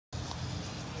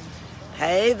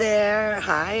Hey there,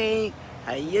 hi,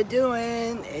 how you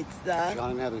doing? It's the John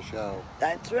and Heather Show.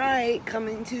 That's right,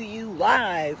 coming to you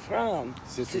live from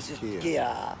Citrus Kia.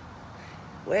 Kia,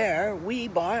 where we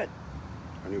bought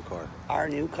Our new car. our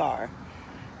new car.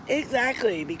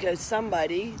 Exactly, because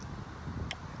somebody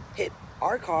hit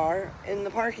our car in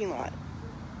the parking lot.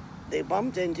 They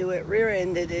bumped into it,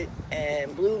 rear-ended it,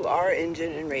 and blew our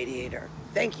engine and radiator.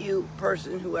 Thank you,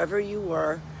 person, whoever you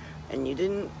were, and you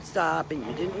didn't stop, and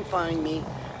you didn't find me,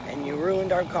 and you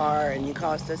ruined our car, and you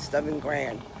cost us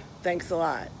 $7,000. Thanks a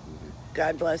lot.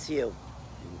 God bless you.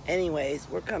 Anyways,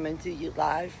 we're coming to you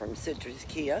live from Citrus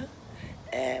Kia,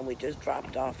 and we just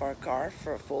dropped off our car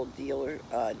for a full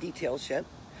detailship,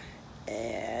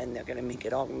 and they're gonna make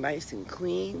it all nice and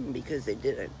clean because they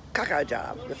did a caca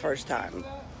job the first time.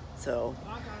 So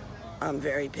I'm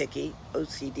very picky,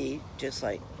 OCD, just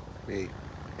like Me.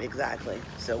 exactly.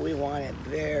 So we want it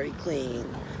very clean.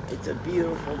 It's a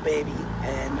beautiful baby,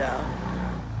 and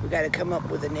we got to come up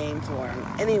with a name for him.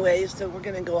 Anyways, so we're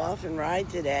gonna go off and ride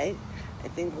today. I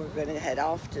think we're gonna head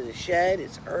off to the shed.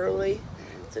 It's early.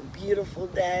 It's a beautiful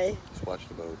day. Just watch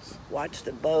the boats. Watch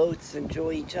the boats,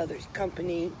 enjoy each other's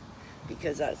company,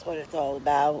 because that's what it's all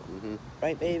about.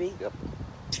 Right, baby? Yep.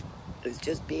 It's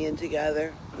just being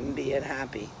together and being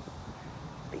happy.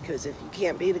 Because if you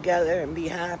can't be together and be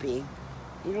happy,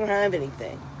 you don't have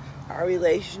anything. Our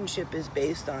relationship is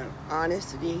based on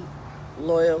honesty,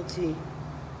 loyalty,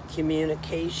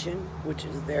 communication, which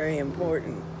is very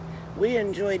important. We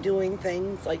enjoy doing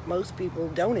things like most people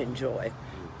don't enjoy.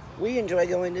 We enjoy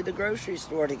going to the grocery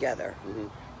store together,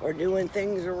 or doing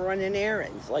things or running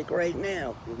errands, like right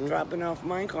now, dropping off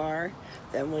my car.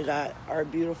 Then we got our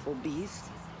beautiful beast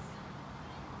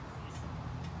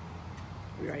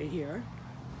right here.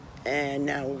 And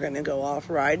now we're going to go off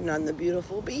riding on the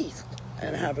beautiful beast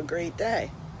and have a great day.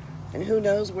 And who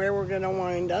knows where we're going to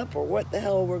wind up or what the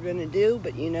hell we're going to do,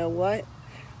 but you know what?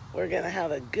 We're going to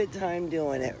have a good time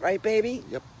doing it. Right, baby?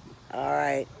 Yep. All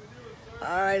right.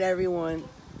 All right, everyone.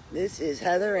 This is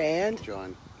Heather and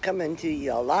John. coming to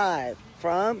you live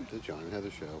from The John and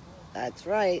Heather Show. That's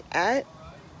right, at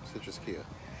Citrus Kia.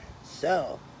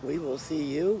 So we will see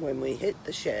you when we hit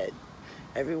the shed.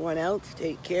 Everyone else,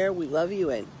 take care. We love you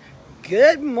and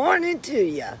good morning to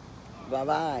you.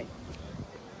 Bye-bye.